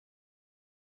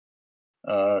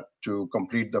to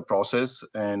complete the process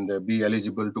and be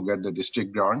eligible to get the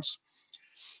district grants.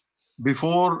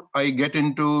 Before I get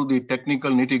into the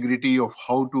technical nitty-gritty of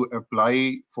how to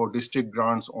apply for district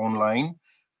grants online,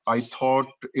 I thought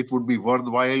it would be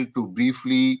worthwhile to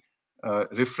briefly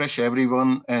refresh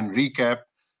everyone and recap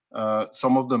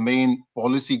some of the main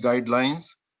policy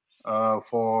guidelines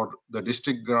for the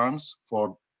district grants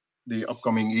for the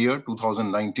upcoming year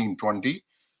 2019-20.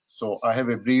 So I have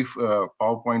a brief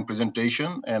PowerPoint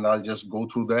presentation, and I'll just go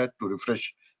through that to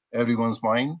refresh everyone's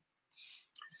mind.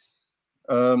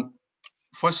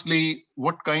 Firstly,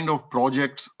 what kind of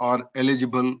projects are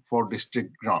eligible for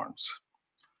district grants?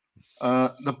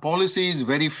 The policy is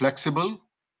very flexible,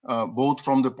 both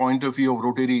from the point of view of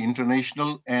Rotary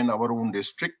International and our own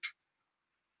district.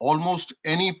 Almost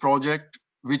any project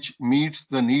which meets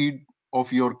the need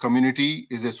of your community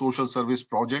is a social service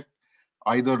project,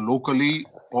 either locally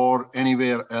or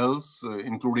anywhere else,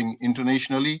 including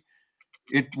internationally.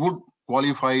 It would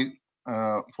qualify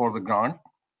for the grant.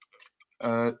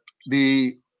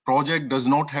 The project does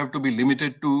not have to be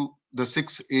limited to the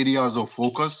 6 areas of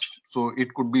focus, so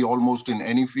it could be almost in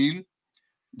any field.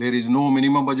 There is no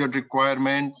minimum budget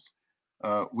requirement.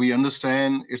 We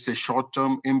understand it's a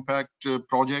short-term impact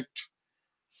project.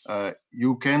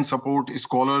 You can support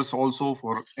scholars also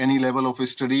for any level of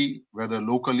study, whether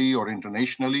locally or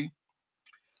internationally.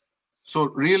 So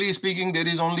really speaking, there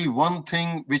is only one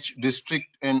thing which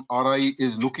district and RI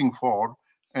is looking for,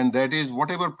 and that is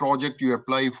whatever project you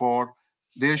apply for,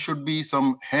 there should be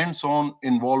some hands-on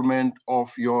involvement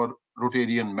of your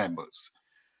Rotarian members.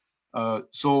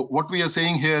 So what we are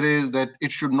saying here is that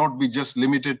it should not be just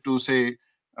limited to, say,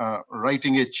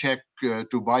 writing a check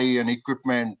to buy an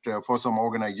equipment for some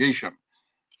organization,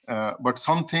 but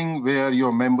something where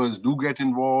your members do get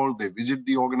involved, they visit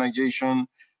the organization,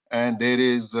 and there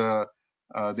is a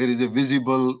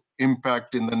visible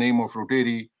impact in the name of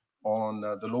Rotary on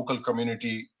the local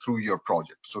community through your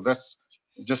project. So that's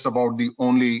just about the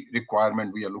only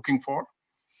requirement we are looking for.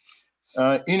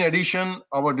 In addition,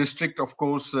 our district, of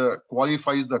course,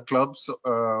 qualifies the clubs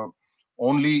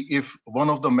only if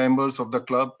one of the members of the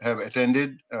club have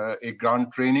attended a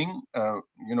grant training,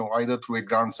 either through a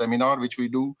grant seminar, which we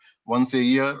do once a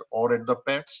year, or at the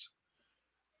PETS.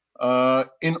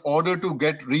 In order to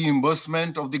get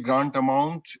reimbursement of the grant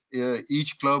amount,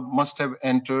 each club must have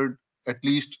entered at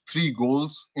least 3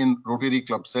 goals in Rotary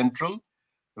Club Central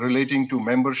relating to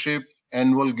membership,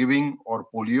 annual giving, or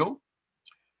polio.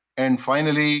 And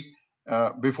finally,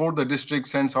 before the district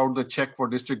sends out the check for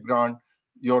district grant,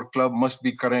 your club must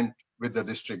be current with the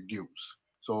district dues.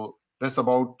 So that's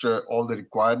about all the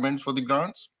requirements for the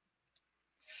grants.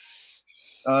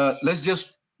 Let's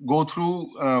just go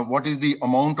through what is the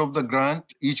amount of the grant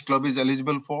each club is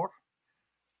eligible for.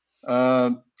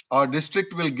 Our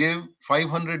district will give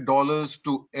 $500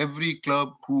 to every club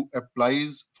who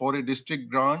applies for a district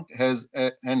grant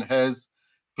and has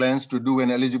plans to do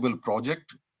an eligible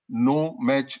project. No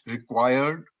match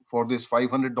required for this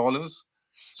 $500.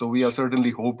 So we are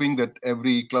certainly hoping that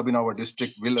every club in our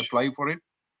district will apply for it.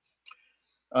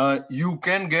 You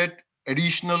can get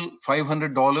additional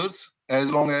 $500 as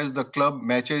long as the club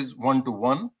matches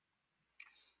 1-to-1,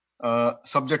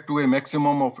 subject to a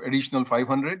maximum of additional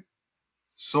 $500.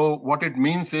 So what it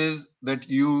means is that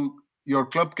your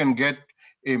club can get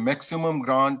a maximum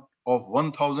grant of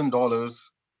 $1,000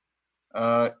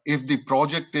 if the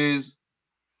project is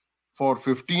for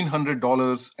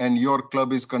 $1,500 and your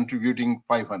club is contributing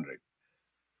 $500.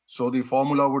 So the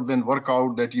formula would then work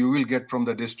out that you will get from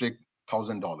the district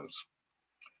 $1,000.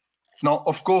 Now,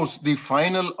 of course, the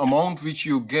final amount which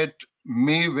you get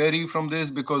may vary from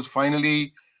this, because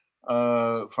finally,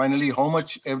 how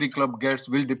much every club gets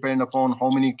will depend upon how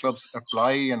many clubs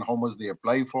apply and how much they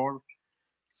apply for.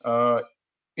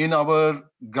 In our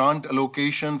grant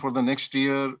allocation for the next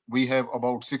year, we have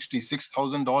about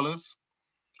 $66,000,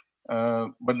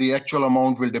 but the actual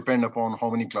amount will depend upon how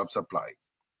many clubs apply.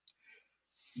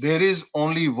 There is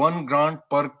only one grant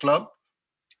per club,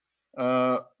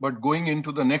 but going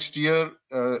into the next year,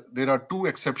 there are 2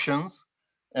 exceptions,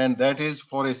 and that is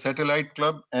for a satellite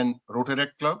club and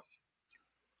Rotaract club.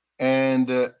 And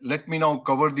let me now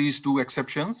cover these 2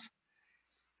 exceptions.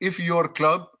 If your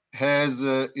club has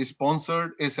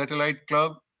sponsored a satellite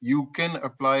club, you can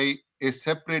apply a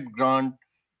separate grant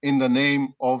in the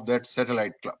name of that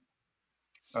satellite club,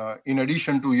 in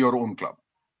addition to your own club.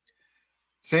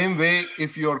 Same way,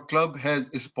 if your club has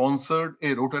sponsored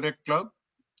a Rotaract club,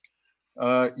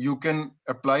 you can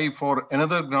apply for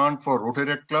another grant for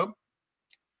Rotaract club,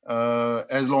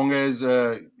 as long as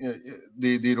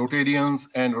the Rotarians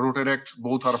and Rotaracts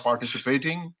both are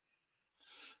participating.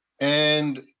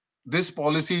 And This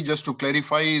policy, just to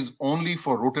clarify, is only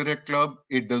for Rotaract Club.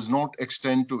 It does not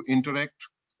extend to Interact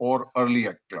or Early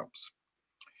Act clubs.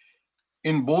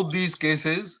 In both these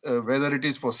cases, whether it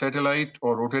is for Satellite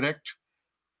or Rotaract,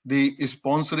 the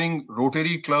sponsoring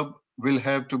Rotary Club will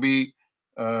have to be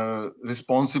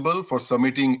responsible for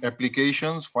submitting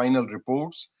applications, final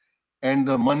reports, and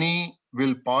the money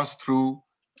will pass through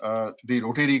the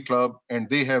Rotary Club, and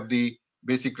they have the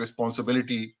basic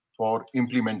responsibility for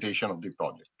implementation of the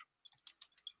project.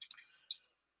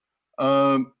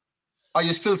 I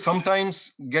still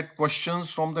sometimes get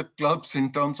questions from the clubs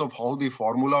in terms of how the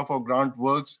formula for grant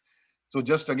works. So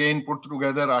just again put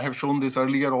together, I have shown this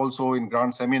earlier also in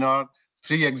grant seminar,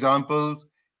 3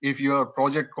 examples. If your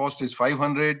project cost is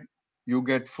 500, you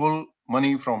get full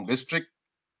money from district,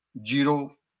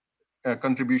 0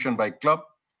 contribution by club.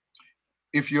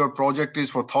 If your project is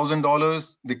for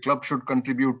 $1,000, the club should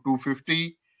contribute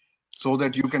 $250, so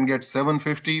that you can get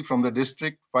 $750 from the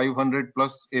district, 500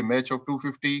 plus a match of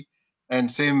 $250. And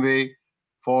same way,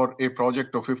 for a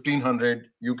project of $1,500,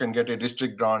 you can get a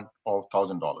district grant of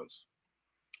 $1,000.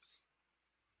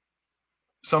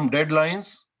 Some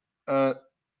deadlines.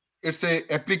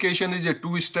 Application is a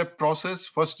 2-step process.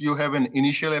 First, you have an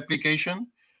initial application,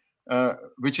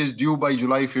 which is due by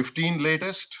July 15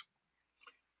 latest.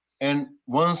 And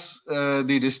once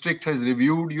the district has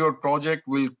reviewed your project,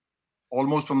 will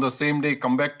almost on the same day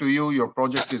come back to you. Your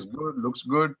project is good, looks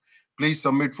good. Please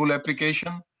submit full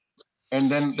application. And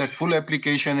then that full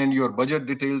application and your budget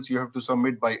details you have to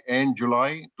submit by end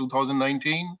July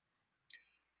 2019.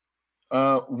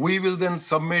 We will then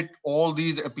submit all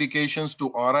these applications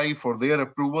to RI for their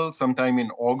approval sometime in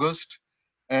August.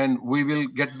 And we will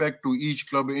get back to each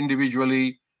club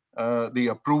individually the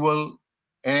approval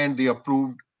and the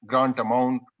approved grant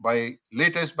amount by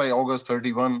latest by August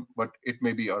 31, but it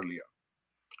may be earlier.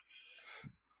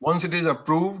 Once it is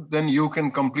approved, then you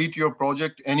can complete your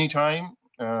project anytime,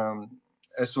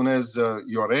 as soon as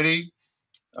you're ready.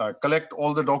 Collect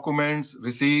all the documents,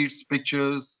 receipts,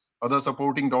 pictures, other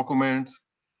supporting documents,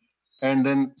 and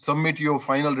then submit your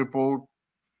final report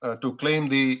to claim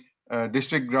the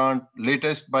district grant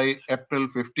latest by April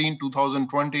 15,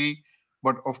 2020.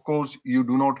 But of course, you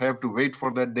do not have to wait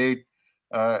for that date.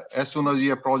 As soon as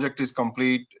your project is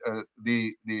complete,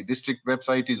 the district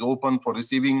website is open for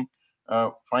receiving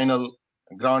final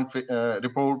grant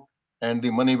report, and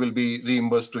the money will be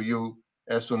reimbursed to you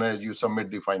as soon as you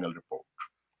submit the final report.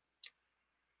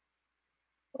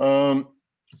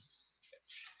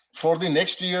 For the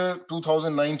next year,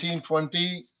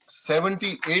 2019-20,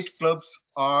 78 clubs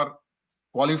are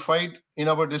qualified in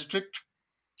our district.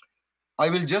 I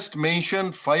will just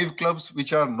mention 5 clubs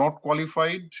which are not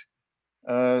qualified.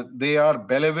 They are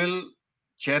Belleville,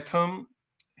 Chatham,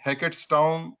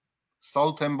 Hackettstown,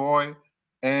 South Amboy,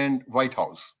 and White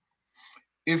House.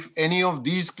 If any of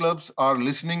these clubs are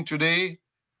listening today,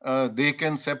 they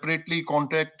can separately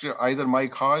contact either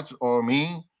Mike Hartz or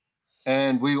me,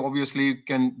 and we obviously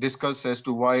can discuss as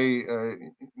to why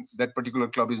that particular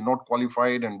club is not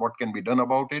qualified and what can be done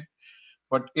about it.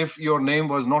 But if your name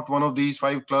was not one of these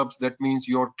 5 clubs, that means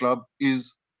your club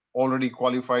is already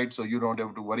qualified, so you don't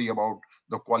have to worry about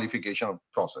the qualification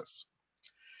process.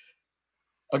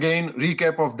 Again,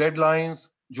 recap of deadlines: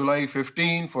 July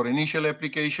 15 for initial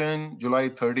application, July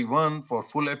 31 for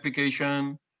full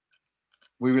application.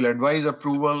 We will advise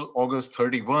approval August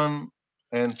 31,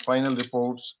 and final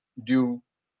reports due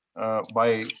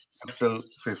by April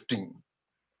 15.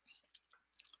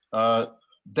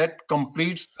 That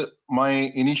completes my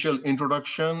initial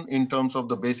introduction in terms of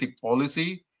the basic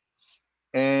policy,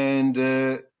 and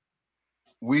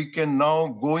we can now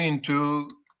go into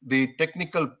the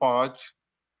technical part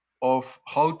of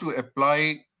how to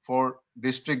apply for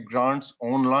district grants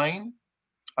online.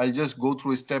 I'll just go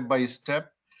through step by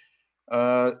step.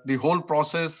 The whole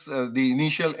process, the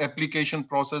initial application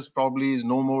process probably is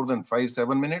no more than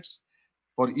 5-7 minutes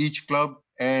for each club,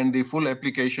 and the full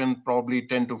application probably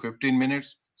 10 to 15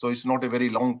 minutes. So it's not a very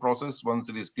long process once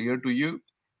it is clear to you.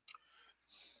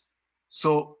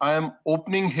 So I am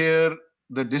opening here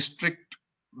the district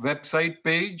website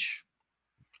page.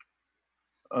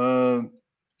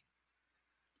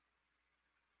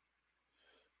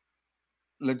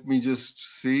 Let me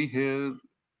just see here.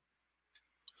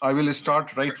 I will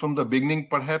start right from the beginning,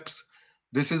 perhaps.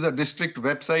 This is a district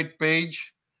website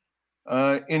page.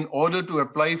 In order to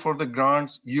apply for the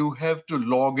grants, you have to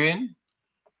log in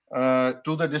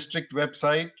to the district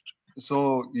website.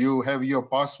 So you have your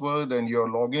password and your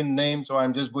login name. So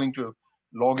I'm just going to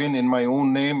log in my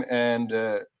own name, and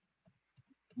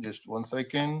just 1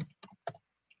 second.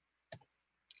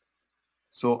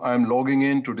 So I'm logging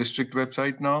in to district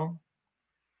website now.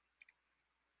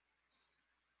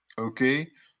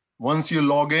 Okay. Once you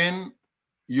log in,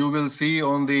 you will see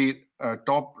on the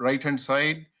top right hand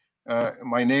side,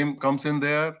 my name comes in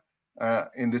there.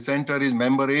 In the center is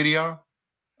member area.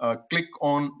 Click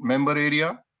on member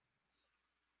area.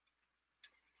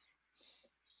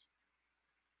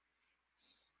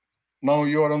 Now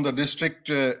you are on the district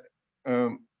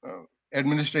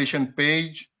administration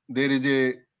page. There is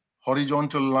a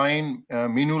horizontal line,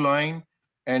 menu line,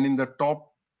 and in the top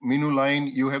menu line,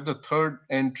 you have the third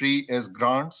entry as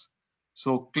grants.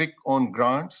 So click on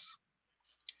grants.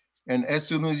 And as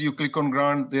soon as you click on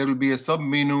grant, there will be a sub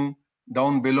menu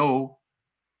down below,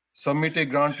 submit a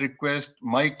grant request,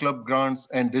 my club grants,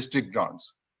 and district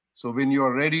grants. So when you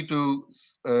are ready to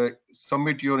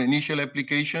submit your initial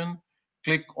application,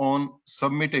 click on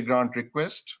submit a grant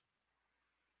request.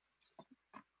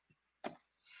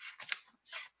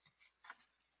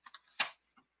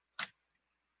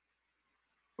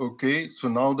 Okay, so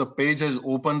now the page has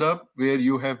opened up where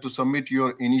you have to submit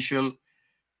your initial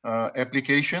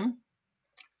application.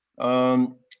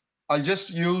 I'll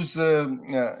just use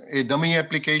a dummy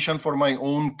application for my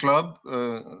own club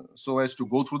so as to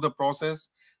go through the process.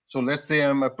 So let's say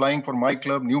I'm applying for my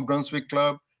club, New Brunswick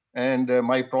Club, and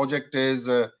my project is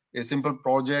a simple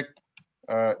project,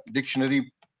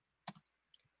 dictionary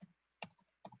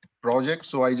project.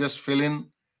 So I just fill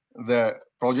in the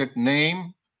project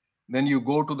name. Then you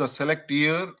go to the select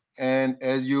year, and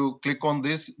as you click on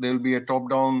this, there will be a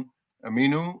top-down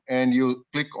menu, and you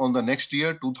click on the next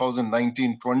year,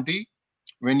 2019-20.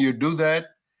 When you do that,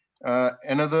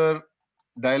 another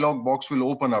dialog box will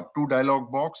open up. Two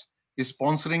dialog box is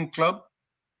sponsoring club.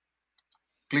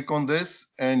 Click on this,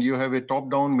 and you have a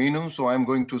top-down menu. So I'm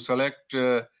going to select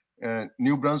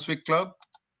New Brunswick Club.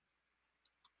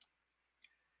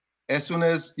 As soon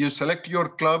as you select your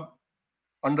club,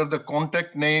 under the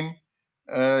contact name,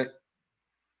 the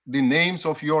names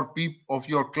of your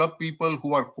club people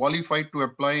who are qualified to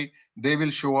apply, they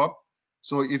will show up.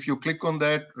 So if you click on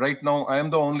that, right now I am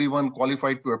the only one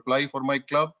qualified to apply for my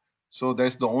club, so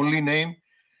that's the only name.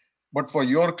 But for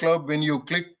your club, when you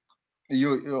click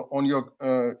on your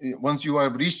once you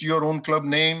have reached your own club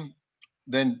name,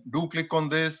 then do click on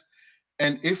this.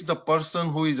 And if the person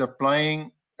who is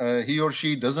applying, he or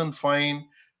she doesn't find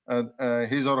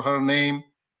his or her name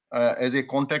as a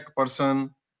contact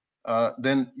person,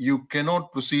 then you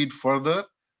cannot proceed further.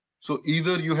 So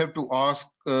either you have to ask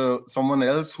someone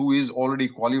else who is already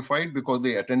qualified because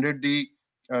they attended the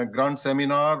grant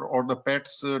seminar or the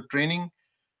PETS training,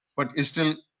 but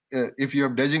still, if you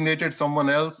have designated someone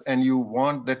else and you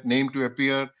want that name to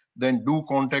appear, then do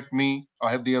contact me.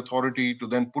 I have the authority to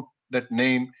then put that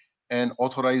name and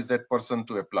authorize that person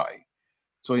to apply.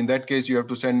 So in that case, you have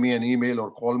to send me an email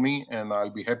or call me, and I'll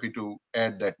be happy to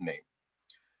add that name.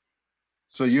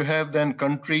 So you have then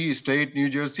country, state, New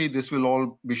Jersey. This will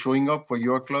all be showing up for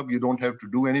your club. You don't have to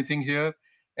do anything here.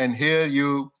 And here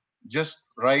you just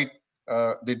write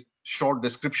the short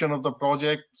description of the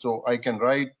project. So I can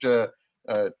write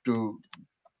to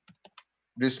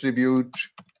distribute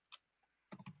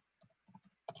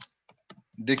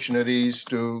dictionaries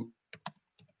to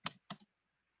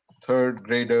third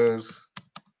graders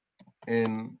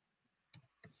in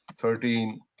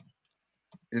 13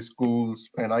 schools,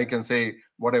 and I can say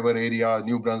whatever area,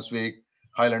 New Brunswick,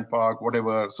 Highland Park,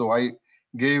 whatever. So I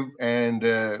give and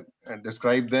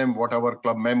describe them what our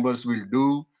club members will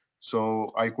do. So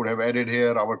I could have added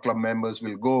here, our club members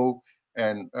will go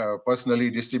and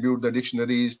personally distribute the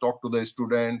dictionaries, talk to the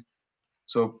student.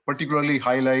 So particularly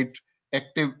highlight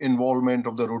active involvement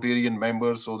of the Rotarian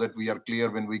members so that we are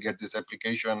clear when we get this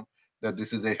application that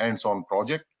this is a hands-on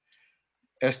project.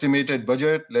 Estimated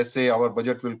budget, let's say our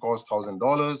budget will cost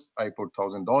 $1,000. I put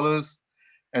 $1,000,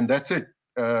 and that's it.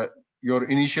 Your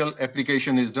initial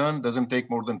application is done, doesn't take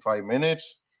more than 5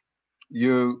 minutes.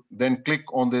 You then click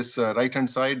on this right hand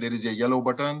side, there is a yellow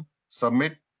button,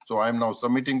 submit. So I'm now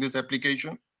submitting this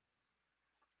application.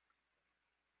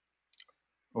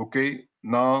 Okay,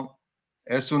 now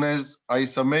as soon as I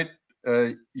submit,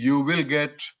 you will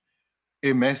get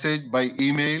a message by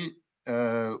email,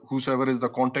 whosoever is the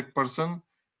contact person,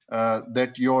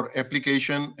 that your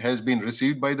application has been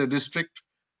received by the district.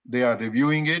 They are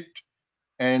reviewing it,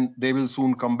 and they will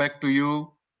soon come back to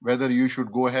you whether you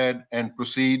should go ahead and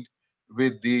proceed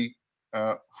with the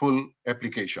full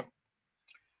application.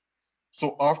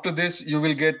 So after this, you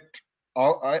will get,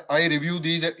 I review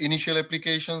these initial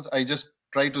applications. I just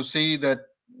try to see that,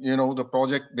 you know, the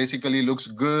project basically looks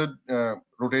good.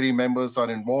 Rotary members are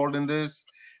involved in this.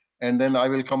 And then I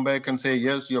will come back and say,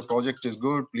 yes, your project is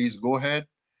good. Please go ahead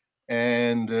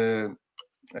and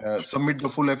submit the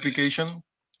full application.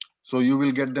 So you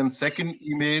will get then second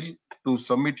email to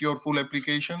submit your full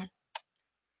application.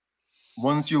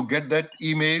 Once you get that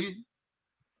email,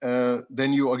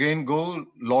 then you again go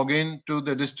log in to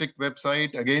the district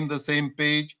website, again the same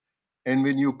page. And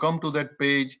when you come to that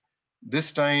page,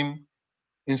 this time,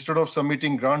 instead of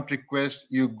submitting grant request,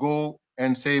 you go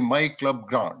and say My Club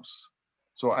Grants.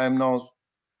 So I am now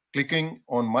clicking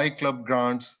on My Club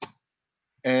Grants.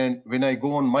 And when I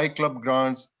go on My Club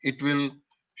Grants, it will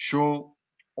show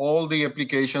all the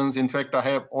applications. In fact, I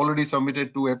have already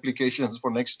submitted 2 applications for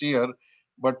next year.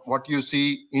 But what you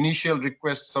see, initial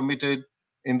request submitted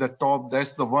in the top,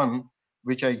 that's the one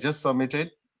which I just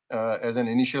submitted as an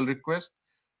initial request.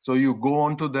 So you go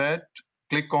on to that,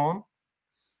 click on.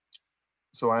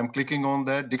 So I'm clicking on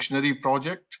that dictionary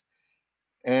project.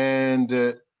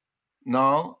 And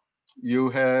now you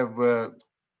have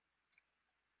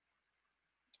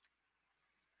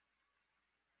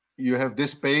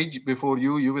this page before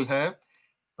you. You will have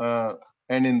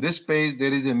and in this page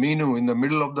there is a menu in the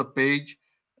middle of the page,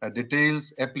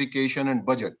 details, application, and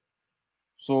budget.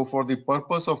 So for the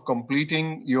purpose of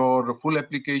completing your full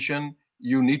application,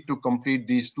 you need to complete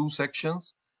these 2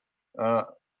 sections.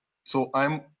 So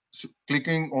I'm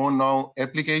clicking on now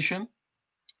application.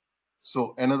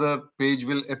 So another page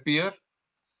will appear,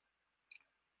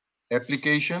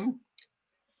 application.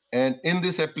 And in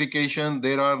this application,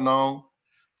 there are now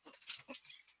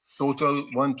total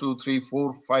 1, 2, 3,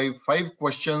 4, 5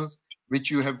 questions which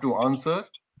you have to answer.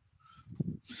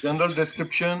 General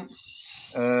description,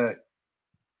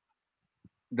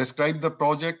 describe the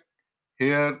project.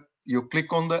 Here you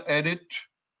click on the edit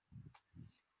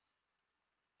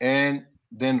and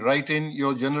then write in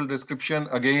your general description.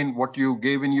 Again, what you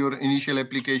gave in your initial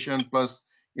application, plus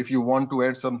if you want to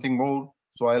add something more.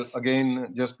 So I'll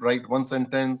again just write 1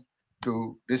 sentence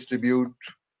to distribute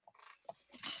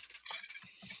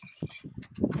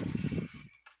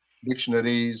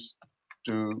dictionaries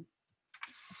to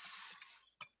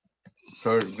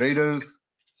 3rd graders.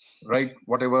 Write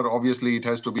whatever, obviously it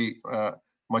has to be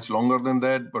much longer than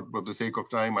that, but for the sake of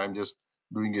time, I'm just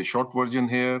doing a short version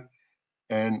here.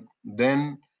 And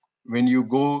then when you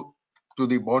go to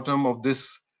the bottom of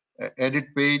this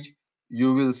edit page,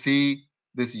 you will see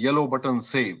this yellow button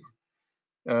save.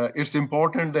 It's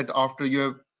important that after you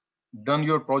have done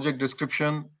your project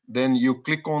description, then you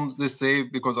click on this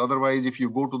save, because otherwise if you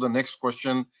go to the next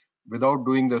question without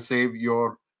doing the save,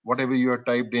 your whatever you have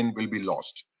typed in will be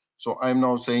lost. So I'm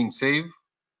now saying save.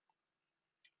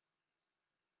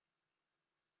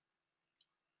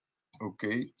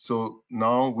 Okay, so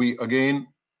now we again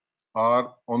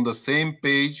are on the same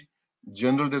page,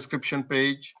 general description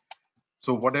page.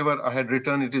 So whatever I had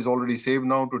written, it is already saved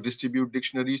now to distribute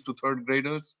dictionaries to 3rd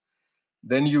graders.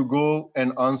 Then you go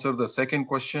and answer the second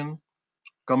question,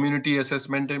 community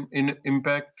assessment in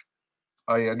impact.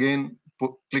 I again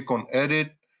click on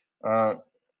edit.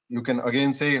 You can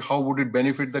again say, how would it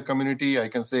benefit the community? I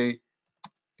can say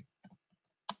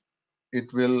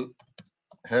it will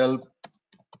help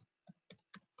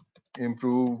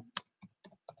improve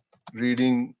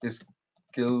reading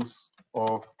skills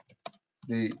of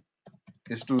the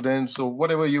students. So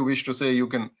whatever you wish to say, you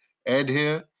can add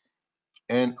here.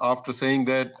 And after saying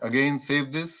that, again,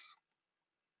 save this.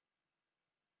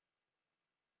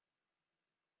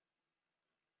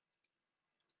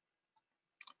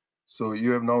 So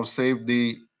you have now saved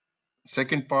the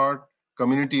second part,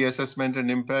 community assessment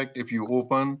and impact. If you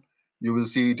open, you will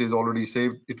see it is already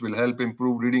saved. It will help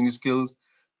improve reading skills,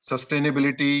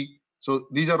 sustainability. So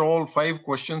these are all 5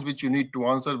 questions which you need to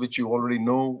answer, which you already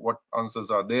know what answers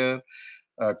are there.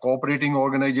 Cooperating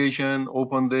organization,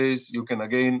 open this. You can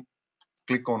again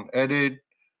click on edit.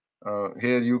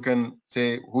 Here you can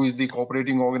say who is the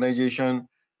cooperating organization.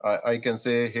 I can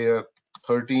say here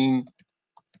 13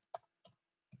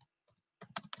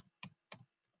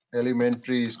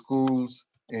 elementary schools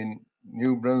in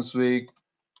New Brunswick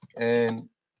and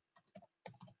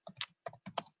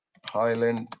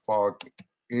Highland Park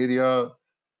area.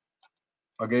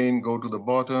 Again, go to the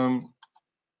bottom,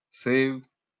 save.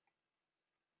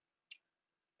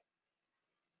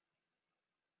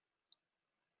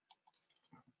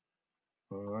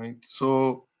 All right,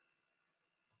 so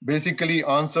basically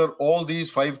answer all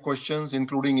these 5 questions,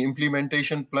 including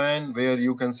implementation plan, where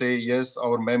you can say, yes,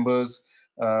 our members,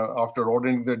 after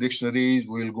ordering the dictionaries,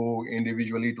 will go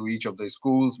individually to each of the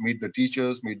schools, meet the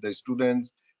teachers, meet the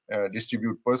students,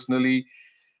 distribute personally,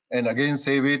 and again,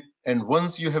 save it. And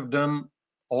once you have done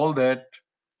all that,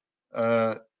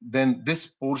 then this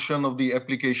portion of the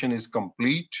application is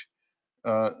complete.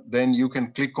 Then you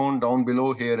can click on down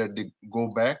below here at the go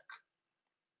back.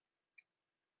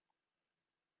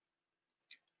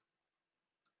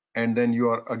 and then you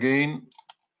are again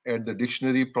at the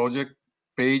dictionary project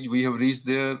page. We have reached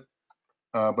there,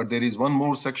 but there is one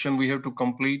more section we have to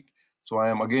complete. So I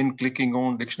am again clicking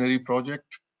on dictionary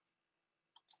project.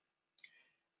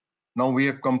 Now we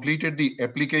have completed the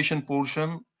application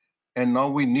portion, and now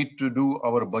we need to do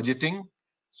our budgeting.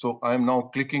 So I am now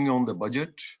clicking on the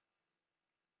budget.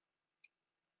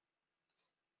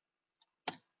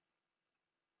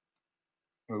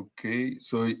 Okay,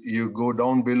 so you go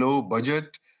down below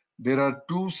budget. There are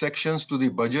two sections to the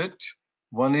budget.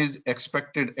 One is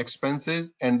expected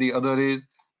expenses and the other is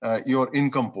your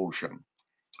income portion.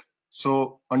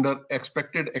 So under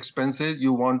expected expenses,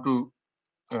 you want to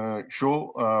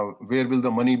show where will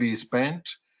the money be spent.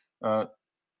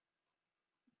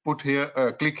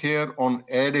 Click here on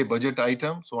add a budget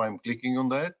item. So I'm clicking on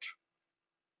that.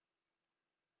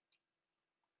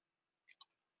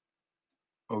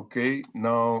 Okay,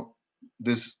 now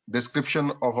this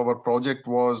description of our project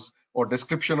was, or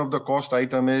description of the cost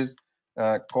item is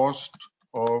cost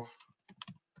of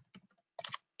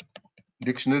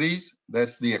dictionaries.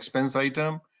 That's the expense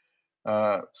item.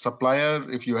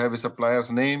 Supplier, if you have a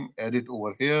supplier's name, add it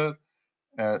over here.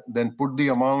 Then put the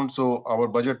amount. So our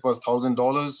budget was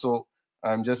 $1,000. So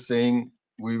I'm just saying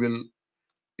we will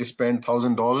spend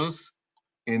 $1,000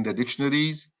 in the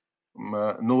dictionaries.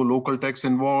 No local tax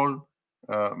involved.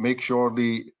 Make sure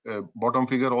the bottom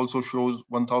figure also shows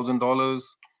 $1,000,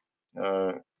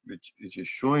 which is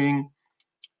showing.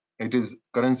 It is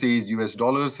currency is US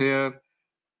dollars here,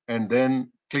 and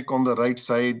then click on the right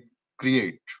side,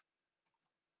 create.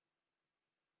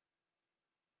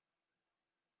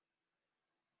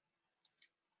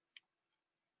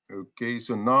 Okay,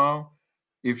 so now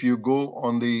if you go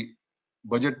on the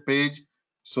budget page,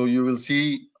 so you will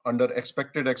see under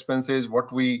expected expenses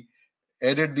what we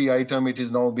added the item. It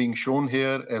is now being shown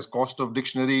here as cost of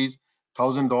dictionaries,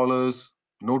 $1,000,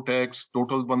 no tax,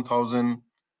 total 1,000.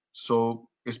 So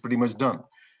it's pretty much done.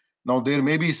 Now, there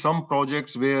may be some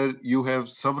projects where you have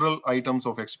several items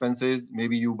of expenses.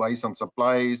 Maybe you buy some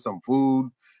supplies, some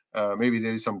food, maybe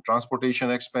there is some transportation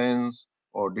expense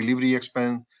or delivery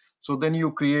expense. So then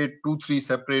you create 2-3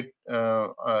 separate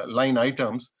line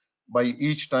items by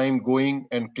each time going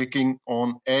and clicking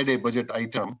on add a budget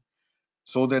item,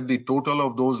 so that the total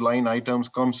of those line items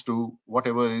comes to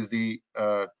whatever is the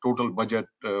total budget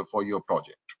for your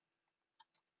project.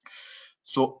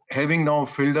 So having now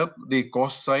filled up the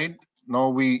cost side, now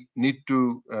we need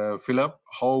to fill up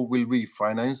how will we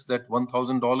finance that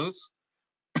 $1,000.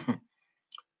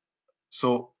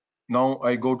 So now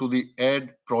I go to the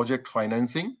add project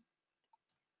financing.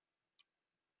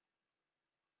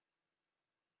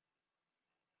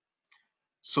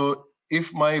 So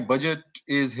if my budget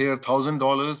is here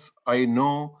 $1,000, I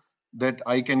know that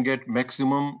I can get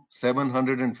maximum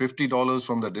 $750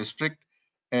 from the district,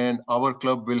 and our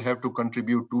club will have to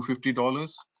contribute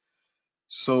 $250.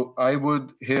 So I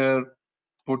would here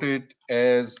put it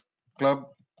as club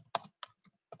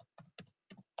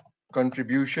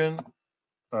contribution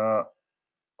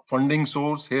funding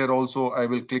source. Here also I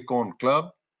will click on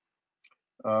club.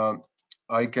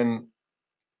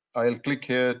 I'll click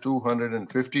here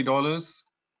 $250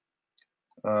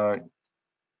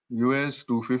 US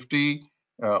 250.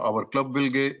 Our club will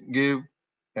give,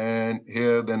 and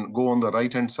here then go on the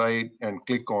right hand side and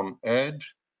click on add.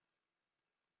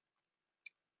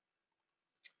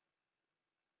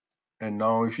 And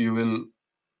now if you will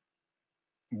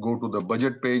go to the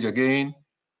budget page again,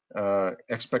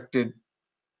 expected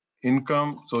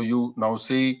income. So you now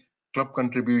see club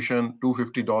contribution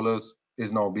 $250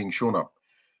 is now being shown up.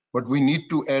 But we need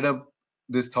to add up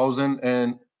this 1,000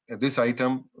 and this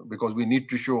item because we need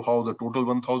to show how the total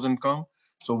 1,000 come.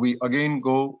 So we again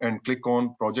go and click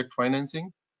on project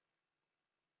financing.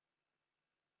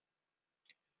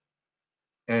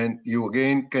 And you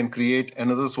again can create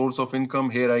another source of income.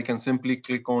 Here I can simply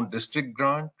click on district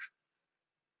grant,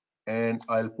 and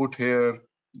I'll put here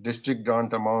district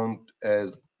grant amount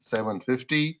as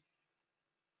 750.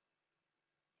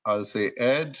 I'll say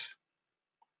add.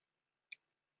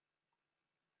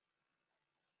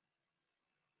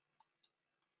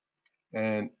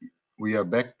 And we are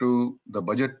back to the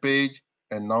budget page,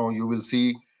 and now you will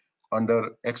see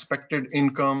under expected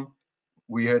income,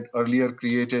 we had earlier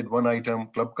created one item,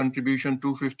 club contribution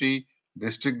 250,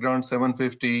 district grant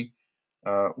 750.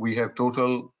 We have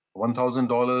total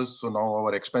 $1,000. So now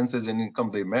our expenses and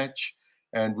income, they match.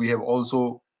 And we have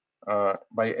also,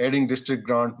 by adding district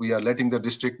grant, we are letting the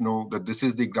district know that this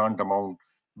is the grant amount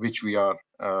which we are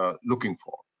looking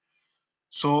for.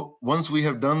 So once we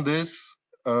have done this,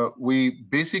 we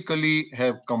basically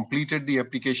have completed the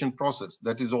application process.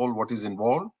 That is all what is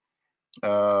involved.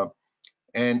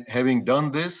 And having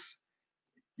done this,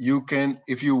 you can,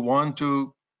 if you want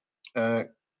to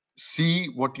see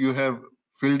what you have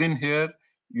filled in here,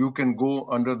 you can go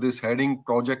under this heading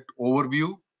Project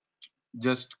Overview.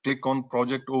 Just click on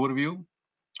Project Overview.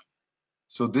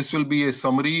 So this will be a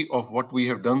summary of what we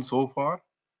have done so far.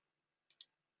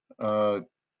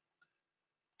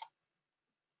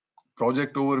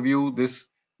 Project Overview, this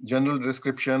general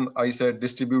description, I said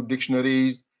distribute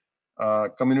dictionaries,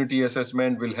 community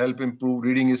assessment will help improve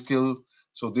reading skills.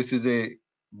 So this is a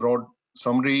broad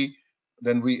summary.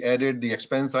 Then we added the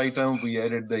expense item, we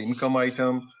added the income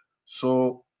item.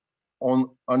 So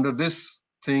under this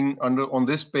thing, on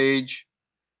this page,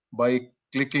 by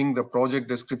clicking the project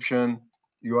description,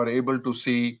 you are able to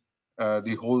see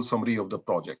the whole summary of the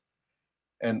project.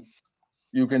 And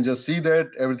you can just see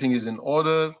that everything is in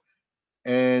order.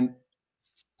 And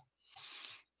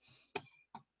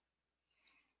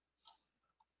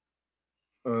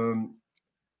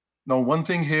now one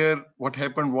thing here, what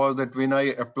happened was that when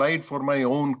I applied for my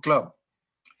own club,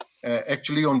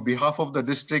 actually on behalf of the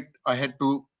district, I had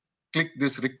to click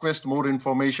this request more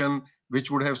information,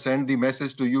 which would have sent the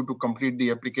message to you to complete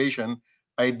the application.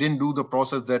 I didn't do the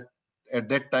process that at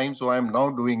that time, so I'm now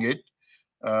doing it.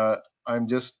 I'm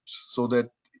just so that,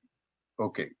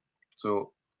 okay.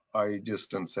 So I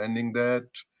just am sending that.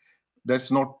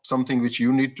 That's not something which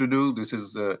you need to do. This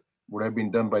is would have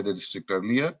been done by the district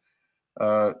earlier.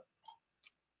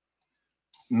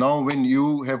 Now, when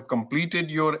you have completed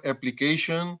your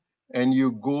application and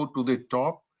you go to the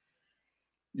top,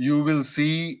 you will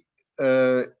see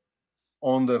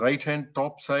on the right-hand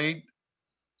top side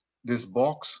this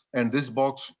box, and this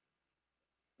box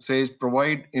says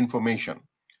provide information.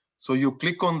 So you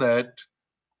click on that,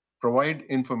 provide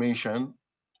information,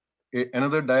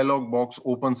 another dialog box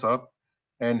opens up,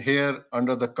 and here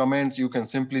under the comments you can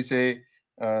simply say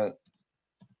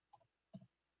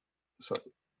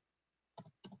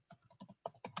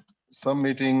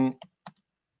submitting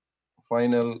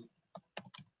final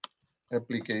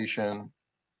application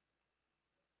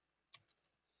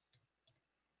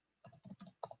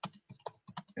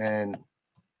and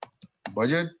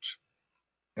budget,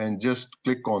 and just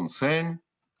click on send,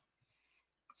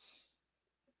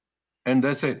 and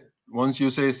that's it. Once you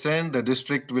say send, the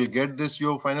district will get this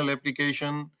your final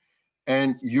application,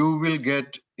 and you will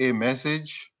get a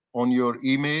message on your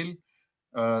email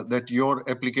that your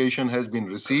application has been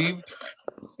received.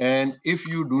 And if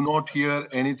you do not hear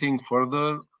anything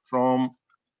further from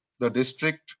the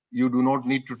district, you do not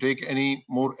need to take any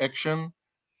more action,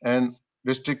 and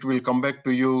district will come back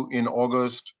to you in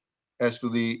August as to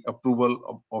the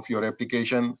approval of your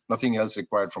application. Nothing else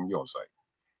required from your side.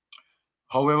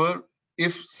 However,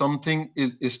 if something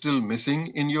is still missing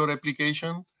in your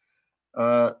application,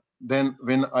 then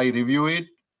when I review it,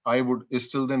 I would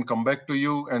still then come back to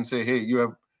you and say, hey, you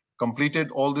have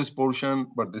completed all this portion,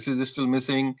 but this is still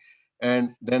missing.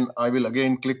 And then I will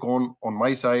again click on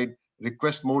my side,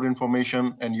 request more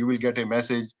information, and you will get a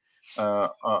message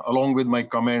along with my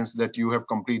comments that you have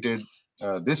completed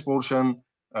this portion,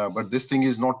 but this thing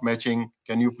is not matching.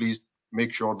 Can you please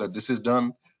make sure that this is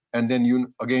done? And then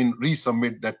you again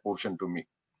resubmit that portion to me.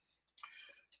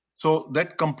 So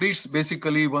that completes,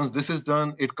 basically, once this is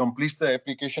done, it completes the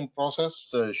application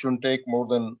process. Shouldn't take more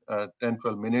than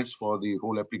 10-12 minutes for the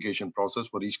whole application process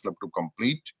for each club to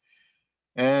complete.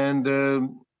 And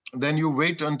then you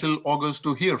wait until August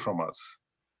to hear from us.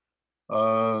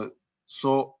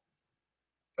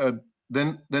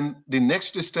 Then the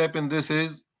next step in this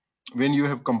is, when you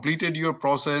have completed your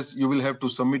process, you will have to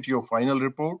submit your final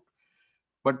report.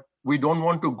 But we don't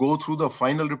want to go through the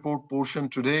final report portion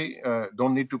today.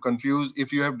 Don't need to confuse.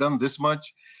 If you have done this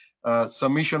much,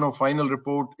 submission of final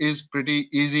report is pretty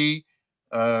easy.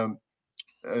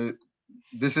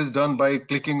 This is done by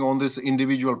clicking on this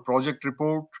individual project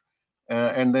report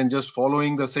and then just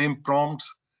following the same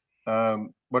prompts.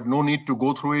 But no need to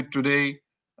go through it today.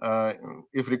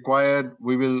 If required,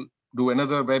 we will do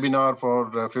another webinar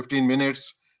for 15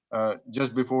 minutes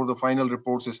just before the final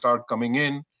reports start coming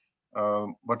in.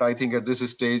 But I think at this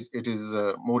stage, it is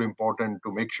more important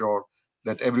to make sure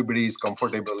that everybody is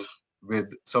comfortable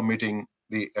with submitting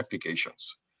the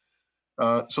applications.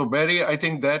 So Barry, I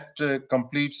think that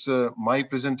completes my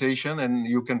presentation, and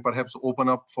you can perhaps open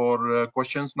up for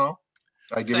questions now.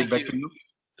 I give it back to you.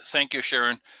 Thank you,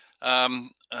 Sharon.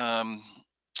 An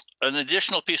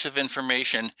additional piece of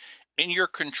information, in your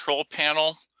control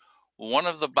panel, one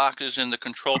of the boxes in the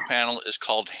control panel is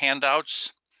called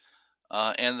handouts.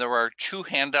 And there are 2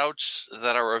 handouts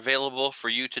that are available for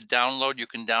you to download. You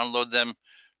can download them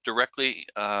directly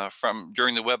from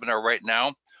during the webinar right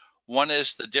now. One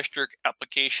is the district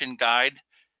application guide.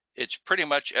 It's pretty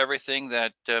much everything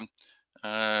that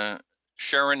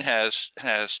Sharon has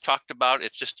talked about.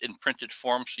 It's just in printed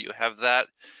form, so you have that.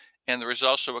 And there is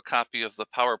also a copy of the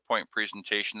PowerPoint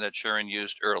presentation that Sharon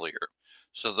used earlier.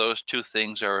 So those two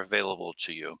things are available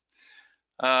to you.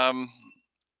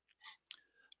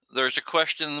 There's a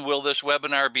question, will this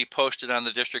webinar be posted on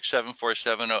the District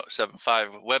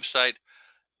 74775 website?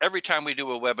 Every time we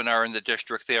do a webinar in the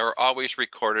district, they are always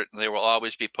recorded and they will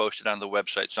always be posted on the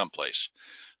website someplace.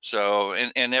 So,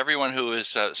 and everyone who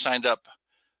is signed up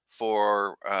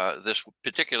for this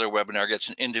particular webinar gets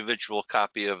an individual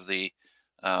copy of the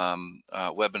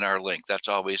webinar link. That's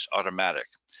always automatic.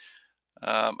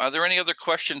 Are there any other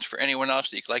questions for anyone else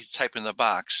that you'd like to type in the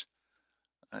box?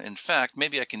 In fact,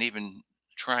 maybe I can even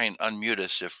try and unmute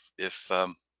us if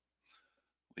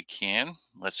we can.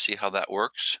 Let's see how that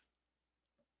works.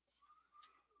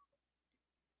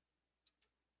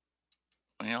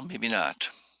 Well, maybe not.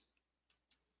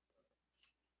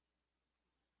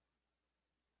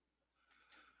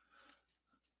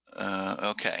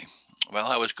 Okay. Well,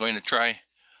 I was going to try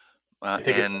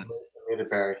and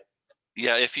Barry.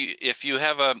 yeah, if you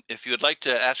would like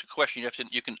to ask a question,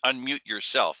 you can unmute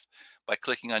yourself by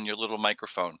clicking on your little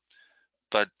microphone.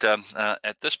 But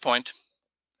at this point,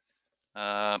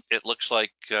 it looks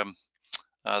like there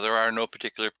are no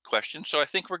particular questions, so I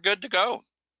think we're good to go.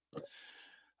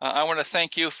 I want to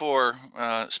thank you for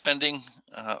spending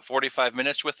 45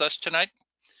 minutes with us tonight.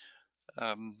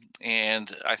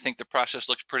 And I think the process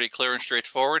looks pretty clear and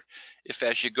straightforward. If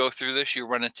as you go through this, you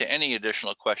run into any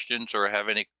additional questions or have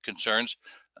any concerns,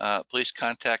 please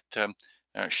contact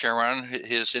Sharon.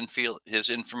 His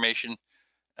information,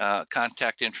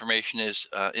 contact information is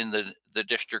in the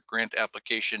district grant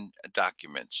application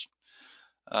documents.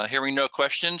 Hearing no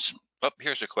questions,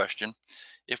 here's a question.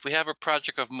 If we have a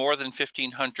project of more than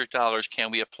 $1,500,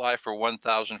 can we apply for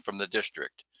 $1,000 from the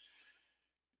district?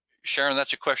 Sharon,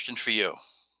 that's a question for you.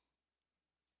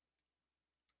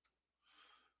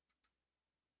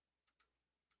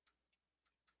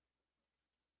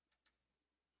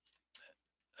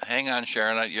 Hang on,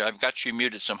 Sharon. I've got you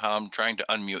muted somehow. I'm trying to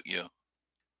unmute you.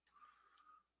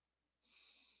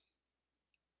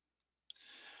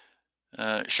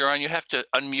 Sharon, you have to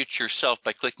unmute yourself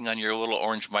by clicking on your little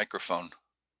orange microphone.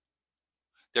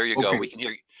 There you go. Okay.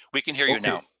 We can hear you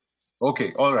now.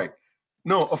 Okay, all right.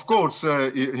 No, of course,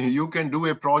 you can do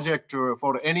a project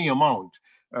for any amount.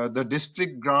 The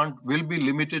district grant will be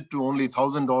limited to only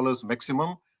 $1,000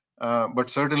 maximum, but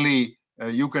certainly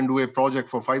you can do a project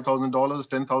for $5,000,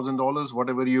 $10,000,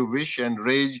 whatever you wish, and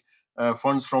raise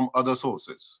funds from other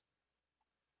sources.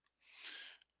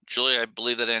 Julie, I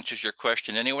believe that answers your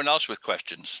question. Anyone else with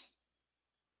questions?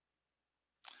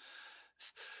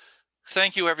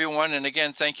 Thank you, everyone. And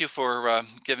again, thank you for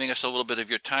giving us a little bit of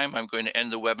your time. I'm going to end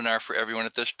the webinar for everyone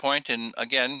at this point. And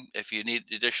again, if you need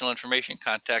additional information,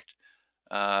 contact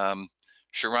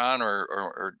Sharon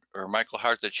or Michael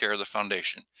Hart, the chair of the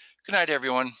foundation. Good night,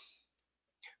 everyone.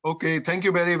 Okay, thank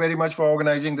you very, very much for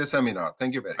organizing this seminar.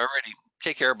 Thank you very much. Alrighty,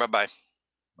 take care. Bye-bye.